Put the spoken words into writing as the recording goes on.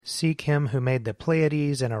Seek him who made the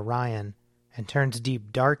Pleiades and Orion, and turns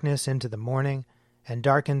deep darkness into the morning, and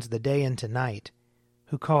darkens the day into night,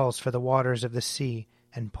 who calls for the waters of the sea,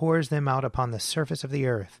 and pours them out upon the surface of the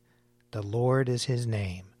earth. The Lord is his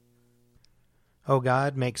name. O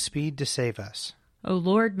God, make speed to save us. O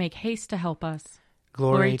Lord, make haste to help us.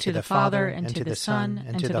 Glory to the Father, and to the Son,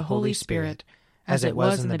 and to the Holy Spirit, as it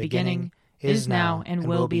was in the beginning, is now, and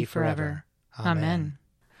will be forever. Amen.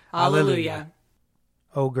 Alleluia.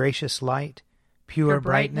 O gracious light, pure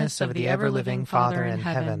brightness of the ever-living Father in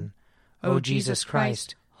heaven, O Jesus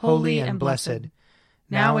Christ, holy and blessed,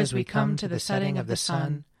 now as we come to the setting of the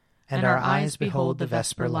sun, and our eyes behold the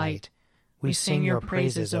vesper light, we sing your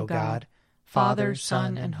praises, O God, Father,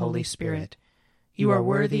 Son, and Holy Spirit. You are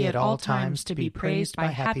worthy at all times to be praised by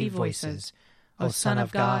happy voices, O Son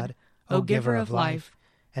of God, O Giver of life,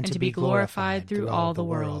 and to be glorified through all the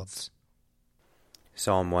worlds.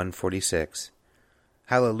 Psalm 146.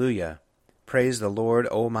 Hallelujah! Praise the Lord,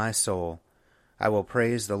 O my soul. I will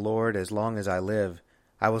praise the Lord as long as I live.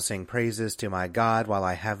 I will sing praises to my God while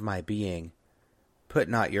I have my being. Put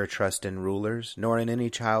not your trust in rulers, nor in any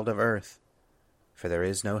child of earth, for there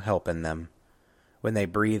is no help in them. When they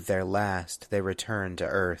breathe their last, they return to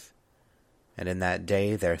earth, and in that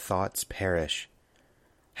day their thoughts perish.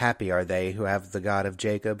 Happy are they who have the God of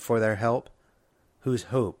Jacob for their help, whose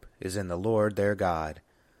hope is in the Lord their God,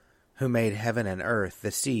 who made heaven and earth,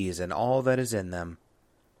 the seas, and all that is in them,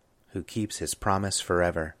 who keeps his promise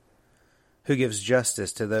forever, who gives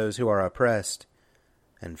justice to those who are oppressed,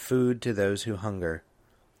 and food to those who hunger.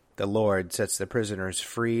 The Lord sets the prisoners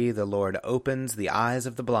free. The Lord opens the eyes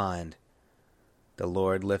of the blind. The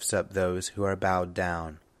Lord lifts up those who are bowed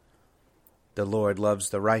down. The Lord loves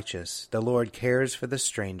the righteous. The Lord cares for the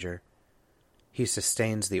stranger. He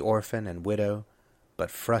sustains the orphan and widow,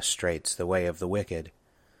 but frustrates the way of the wicked.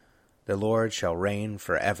 The Lord shall reign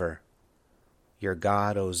forever. Your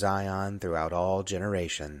God, O Zion, throughout all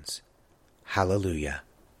generations. Hallelujah.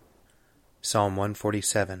 Psalm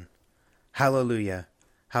 147. Hallelujah!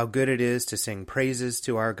 How good it is to sing praises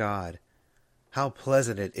to our God! How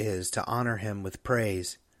pleasant it is to honor him with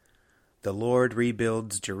praise! The Lord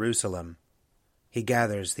rebuilds Jerusalem. He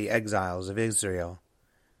gathers the exiles of Israel.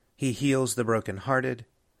 He heals the broken-hearted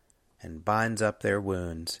and binds up their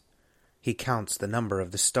wounds. He counts the number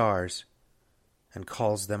of the stars and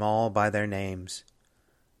calls them all by their names.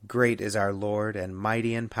 Great is our Lord and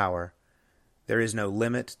mighty in power. There is no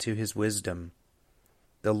limit to his wisdom.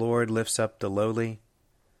 The Lord lifts up the lowly,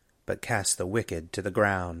 but casts the wicked to the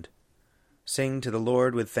ground. Sing to the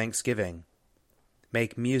Lord with thanksgiving.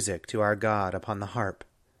 Make music to our God upon the harp.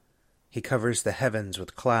 He covers the heavens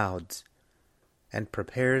with clouds and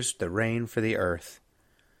prepares the rain for the earth.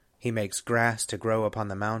 He makes grass to grow upon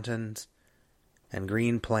the mountains and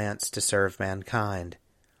green plants to serve mankind.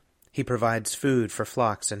 He provides food for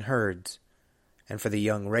flocks and herds, and for the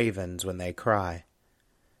young ravens when they cry.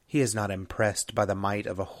 He is not impressed by the might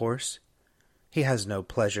of a horse. He has no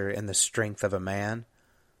pleasure in the strength of a man,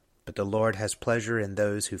 but the Lord has pleasure in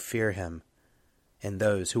those who fear him, in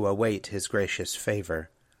those who await his gracious favor.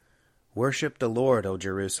 Worship the Lord, O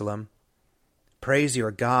Jerusalem. Praise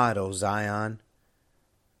your God, O Zion,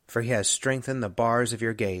 for he has strengthened the bars of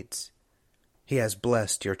your gates. He has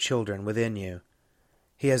blessed your children within you.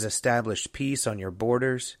 He has established peace on your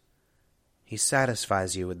borders. He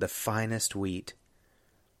satisfies you with the finest wheat.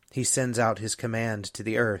 He sends out his command to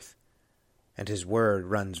the earth, and his word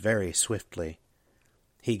runs very swiftly.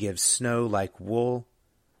 He gives snow like wool.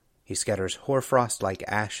 He scatters hoarfrost like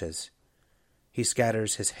ashes. He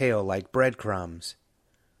scatters his hail like breadcrumbs.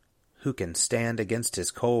 Who can stand against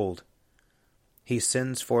his cold? He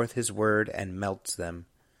sends forth his word and melts them.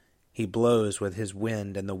 He blows with his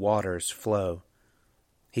wind, and the waters flow.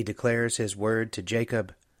 He declares his word to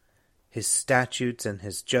Jacob, his statutes and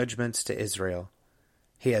his judgments to Israel.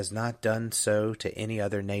 He has not done so to any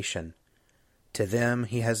other nation. To them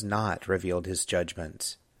he has not revealed his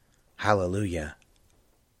judgments. Hallelujah.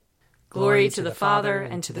 Glory to the Father,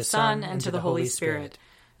 and to the Son, and to the Holy Spirit,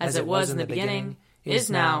 as it was in the beginning, is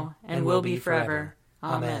now, and will be forever.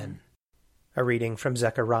 Amen. A reading from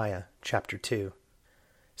Zechariah, chapter 2.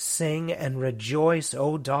 Sing and rejoice,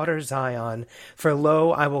 O daughter Zion, for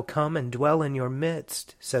lo, I will come and dwell in your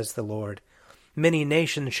midst, says the Lord. Many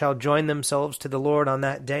nations shall join themselves to the Lord on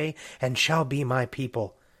that day, and shall be my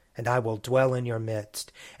people. And I will dwell in your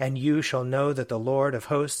midst, and you shall know that the Lord of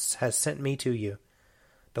hosts has sent me to you.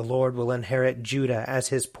 The Lord will inherit Judah as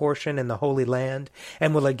his portion in the Holy Land,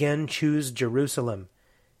 and will again choose Jerusalem.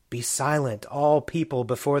 Be silent, all people,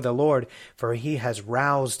 before the Lord, for he has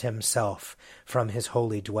roused himself from his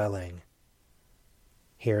holy dwelling.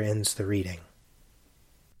 Here ends the reading.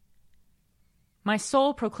 My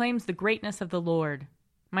soul proclaims the greatness of the Lord.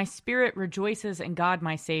 My spirit rejoices in God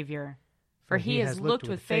my Savior, for he has looked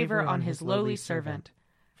with favor on his lowly servant.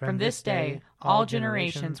 From this day all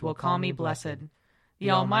generations will call me blessed.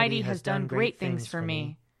 The Almighty has done great things for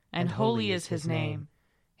me, and holy is his name.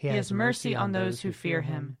 He has mercy on those who fear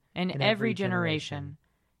him, in every generation.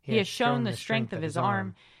 He has shown the strength of his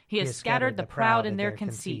arm. He has scattered the proud in their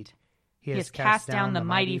conceit. He has cast down the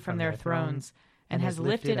mighty from their thrones, and has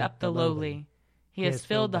lifted up the lowly. He has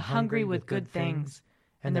filled the hungry with good things,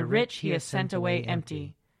 and the rich he has sent away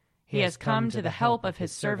empty. He has come to the help of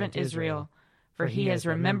his servant Israel, for he has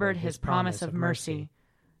remembered his promise of mercy,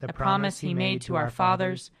 the promise he made to our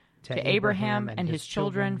fathers, to Abraham and his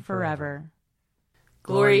children forever.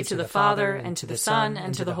 Glory to the Father, and to the Son,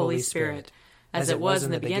 and to the Holy Spirit, as it was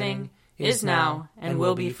in the beginning, is now, and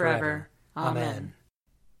will be forever. Amen.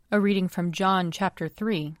 A reading from John chapter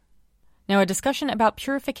 3. Now a discussion about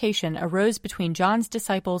purification arose between John's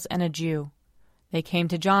disciples and a Jew. They came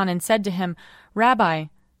to John and said to him, Rabbi,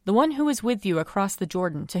 the one who was with you across the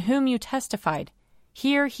Jordan, to whom you testified,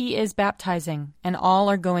 here he is baptizing, and all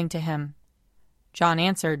are going to him. John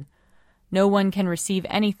answered, No one can receive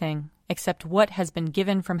anything except what has been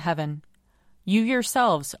given from heaven. You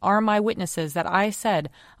yourselves are my witnesses that I said,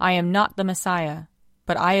 I am not the Messiah,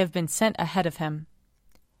 but I have been sent ahead of him.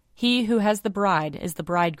 He who has the bride is the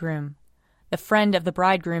bridegroom. The friend of the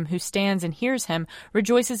bridegroom who stands and hears him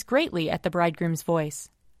rejoices greatly at the bridegroom's voice.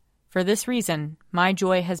 For this reason my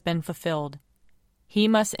joy has been fulfilled. He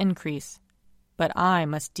must increase, but I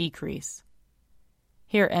must decrease.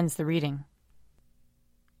 Here ends the reading.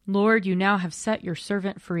 Lord, you now have set your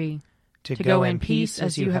servant free, to go in peace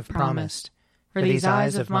as you have promised. For these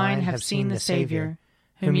eyes of mine have seen the Savior,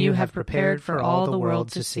 whom you have prepared for all the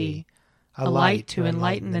world to see, a light to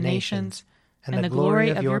enlighten the nations, and the glory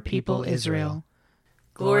of your people Israel.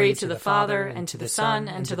 Glory to the Father, and to the Son,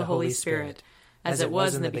 and to the Holy Spirit, as it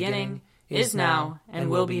was in the beginning, is now, and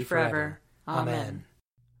will be forever. Amen.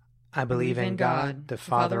 I believe in God, the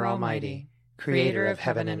Father Almighty, creator of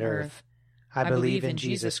heaven and earth. I believe in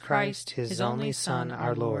Jesus Christ, his only Son,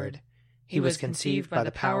 our Lord. He was conceived by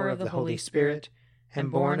the power of the Holy Spirit,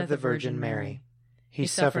 and born of the Virgin Mary. He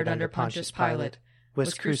suffered under Pontius Pilate,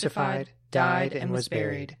 was crucified, died, and was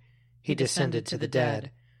buried. He descended to the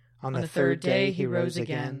dead. On the third day he rose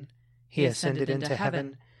again. He ascended into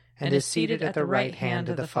heaven, and is seated at the right hand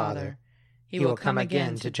of the Father. He will come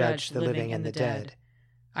again to judge the living and the dead.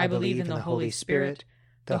 I believe in the Holy Spirit,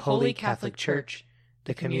 the Holy Catholic Church,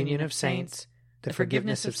 the communion of saints, the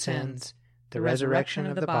forgiveness of sins, the resurrection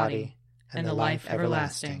of the body, and the life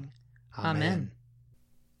everlasting. Amen.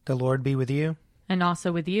 The Lord be with you. And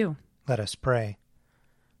also with you. Let us pray.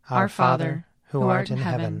 Our Father, who art in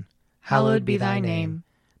heaven, hallowed be thy name.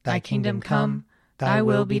 Thy kingdom come, thy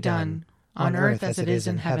will be done, on earth as it is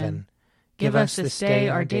in heaven. Give us this day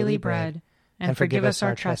our daily bread, and forgive us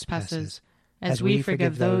our trespasses, as we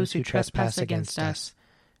forgive those who trespass against us.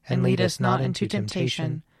 And lead us not into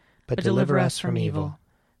temptation, but deliver us from evil.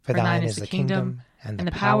 For thine is the kingdom, and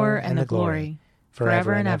the power, and the glory,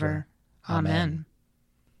 forever and ever. Amen.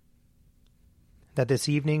 That this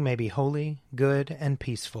evening may be holy, good, and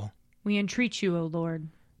peaceful. We entreat you, O Lord.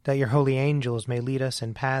 That your holy angels may lead us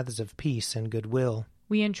in paths of peace and goodwill.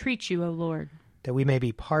 We entreat you, O Lord. That we may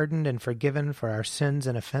be pardoned and forgiven for our sins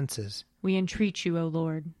and offenses. We entreat you, O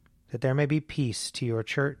Lord. That there may be peace to your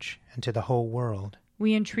church and to the whole world.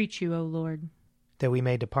 We entreat you, O Lord. That we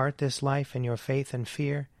may depart this life in your faith and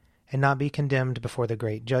fear, and not be condemned before the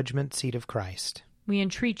great judgment seat of Christ. We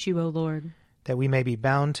entreat you, O Lord. That we may be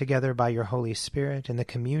bound together by your Holy Spirit in the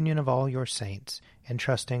communion of all your saints,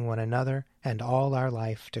 entrusting one another and all our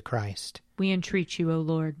life to Christ. We entreat you, O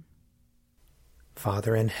Lord.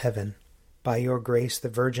 Father in heaven, by your grace the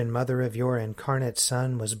Virgin Mother of your incarnate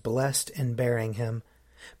Son was blessed in bearing him,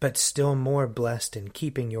 but still more blessed in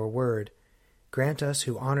keeping your word. Grant us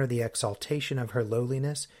who honor the exaltation of her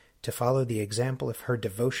lowliness to follow the example of her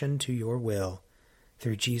devotion to your will.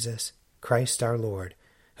 Through Jesus Christ our Lord,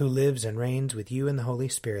 who lives and reigns with you in the Holy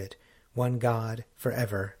Spirit, one God,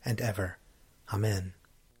 forever and ever. Amen.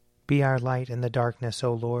 Be our light in the darkness,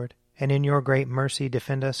 O Lord, and in your great mercy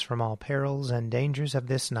defend us from all perils and dangers of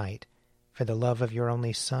this night, for the love of your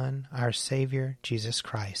only Son, our Savior, Jesus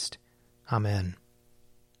Christ. Amen.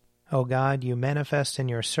 O God, you manifest in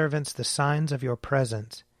your servants the signs of your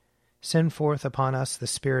presence. Send forth upon us the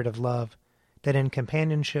Spirit of love, that in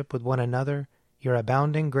companionship with one another your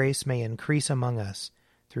abounding grace may increase among us,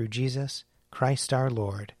 through Jesus Christ our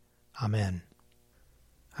Lord. Amen.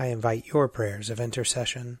 I invite your prayers of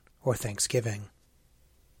intercession or thanksgiving.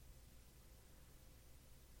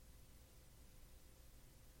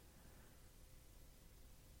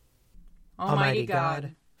 Almighty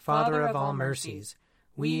God, Father of all mercies,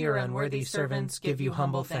 we, your unworthy servants, give you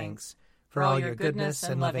humble thanks for all your goodness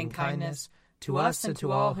and loving kindness to us and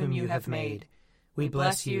to all whom you have made. We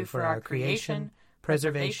bless you for our creation,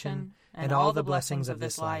 preservation, and all the blessings of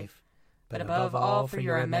this life, but above all for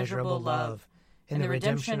your immeasurable love in the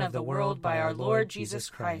redemption of the world by our Lord Jesus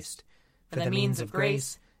Christ, for the means of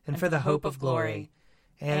grace and for the hope of glory.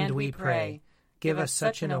 And we pray, give us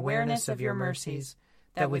such an awareness of your mercies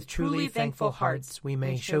that with truly thankful hearts we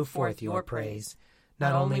may show forth your praise,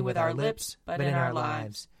 not only with our lips, but in our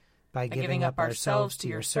lives, by giving up ourselves to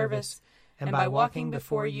your service, and by walking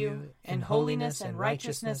before you in holiness and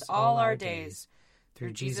righteousness all our days,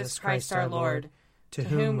 through Jesus Christ our Lord, to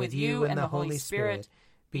whom with you and the Holy Spirit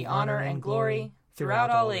be honor and glory throughout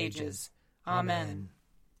all ages. Amen.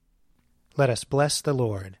 Let us bless the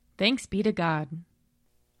Lord. Thanks be to God.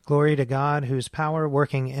 Glory to God, whose power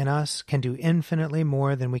working in us can do infinitely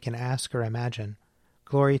more than we can ask or imagine.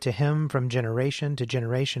 Glory to him from generation to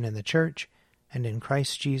generation in the Church, and in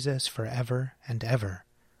Christ Jesus forever and ever.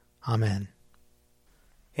 Amen.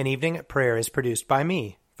 An Evening at Prayer is produced by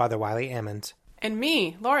me, Father Wiley Ammons. And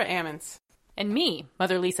me, Laura Ammons. And me,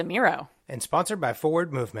 Mother Lisa Miro. And sponsored by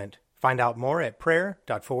Forward Movement. Find out more at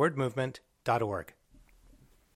prayer.forwardmovement.org.